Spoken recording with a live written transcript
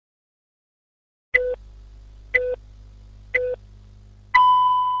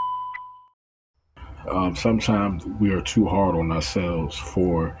Sometimes we are too hard on ourselves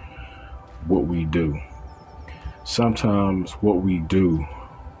for what we do. Sometimes what we do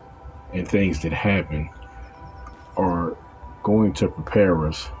and things that happen are going to prepare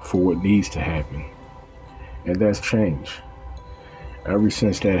us for what needs to happen, and that's change. Ever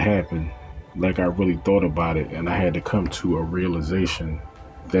since that happened, like I really thought about it, and I had to come to a realization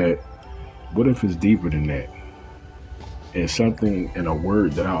that what if it's deeper than that? And something in a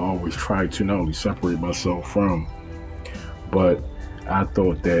word that I always try to not only separate myself from, but I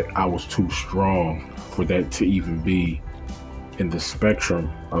thought that I was too strong for that to even be in the spectrum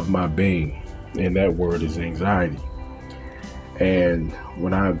of my being. And that word is anxiety. And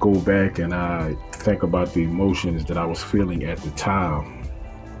when I go back and I think about the emotions that I was feeling at the time,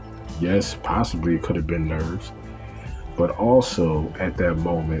 yes, possibly it could have been nerves, but also at that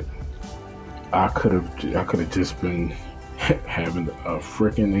moment, I could have just been having a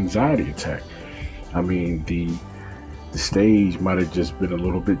freaking anxiety attack. I mean, the stage might have just been a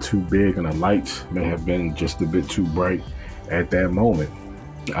little bit too big and the lights may have been just a bit too bright at that moment.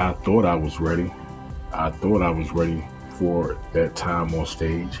 I thought I was ready. I thought I was ready for that time on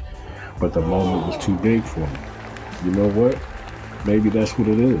stage, but the moment was too big for me. You know what? Maybe that's what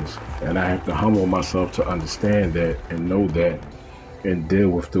it is. And I have to humble myself to understand that and know that and deal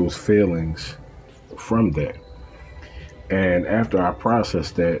with those feelings from that. And after I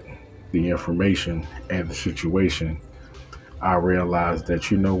processed that, the information and the situation, I realized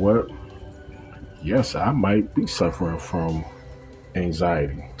that, you know what? Yes, I might be suffering from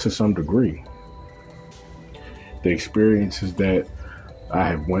anxiety to some degree. The experiences that I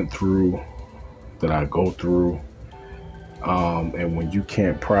have went through, that I go through, and when you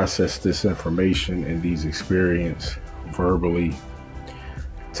can't process this information and these experiences verbally,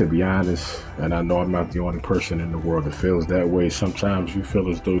 to be honest, and I know I'm not the only person in the world that feels that way, sometimes you feel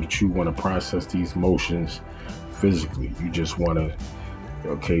as though that you want to process these emotions physically. You just want to,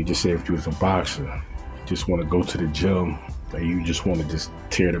 okay, just say if you was a boxer, you just want to go to the gym and you just want to just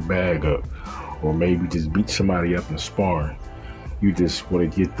tear the bag up or maybe just beat somebody up in sparring. You just want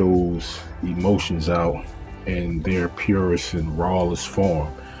to get those emotions out in their purest and rawest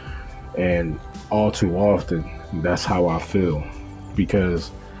form. And all too often, that's how I feel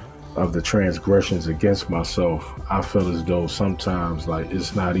because of the transgressions against myself. I feel as though sometimes like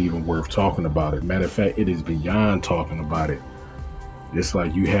it's not even worth talking about it. Matter of fact, it is beyond talking about it. It's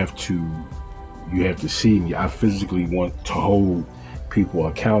like you have to see me. I physically want to hold people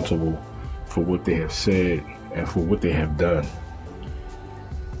accountable for what they have said and for what they have done.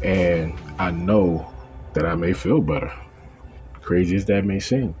 And I know that I may feel better, crazy as that may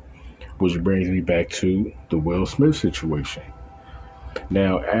seem. Which brings me back to the Will Smith situation.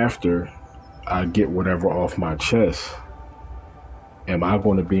 Now, after I get whatever off my chest, am I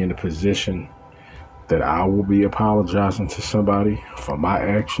going to be in a position that I will be apologizing to somebody for my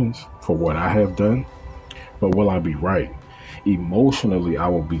actions, for what I have done? But will I be right? Emotionally, I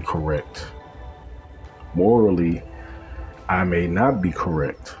will be correct. Morally, I may not be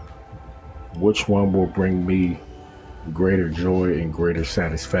correct. Which one will bring me greater joy and greater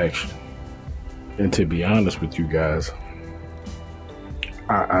satisfaction? And to be honest with you guys,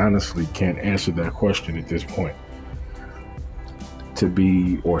 I honestly can't answer that question at this point. To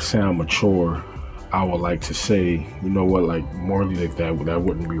be or sound mature, I would like to say, you know what, like morally like that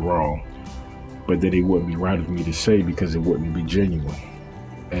wouldn't be wrong. But that it wouldn't be right of me to say because it wouldn't be genuine.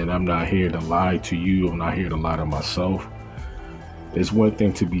 And I'm not here to lie to you. I'm not here to lie to myself. It's one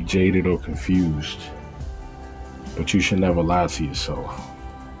thing to be jaded or confused, but you should never lie to yourself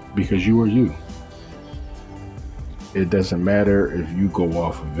because you are you. It doesn't matter if you go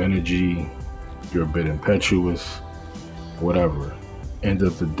off of energy, you're a bit impetuous, whatever. End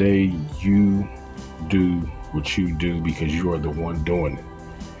of the day, you do what you do because you are the one doing it.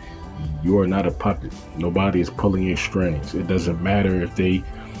 You are not a puppet. Nobody is pulling your strings. It doesn't matter if they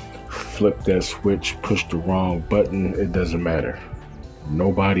flip that switch, push the wrong button. It doesn't matter.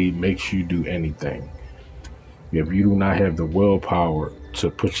 Nobody makes you do anything. If you do not have the willpower to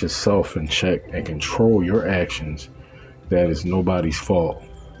put yourself in check and control your actions, that is nobody's fault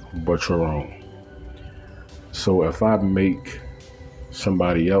but your own. So if I make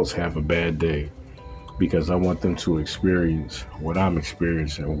somebody else have a bad day because I want them to experience what I'm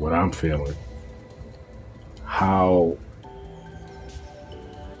experiencing, what I'm feeling, how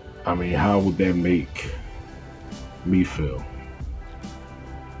would that make me feel?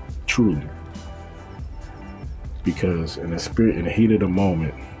 Truly. Because in the heat of the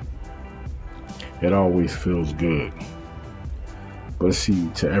moment, it always feels good. But see,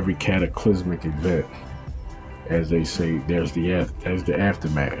 to every cataclysmic event, as they say, there's the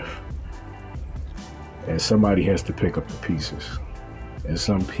aftermath. and somebody has to pick up the pieces. And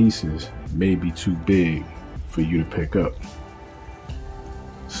some pieces may be too big for you to pick up.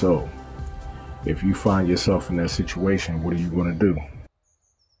 So if you find yourself in that situation, what are you going to do?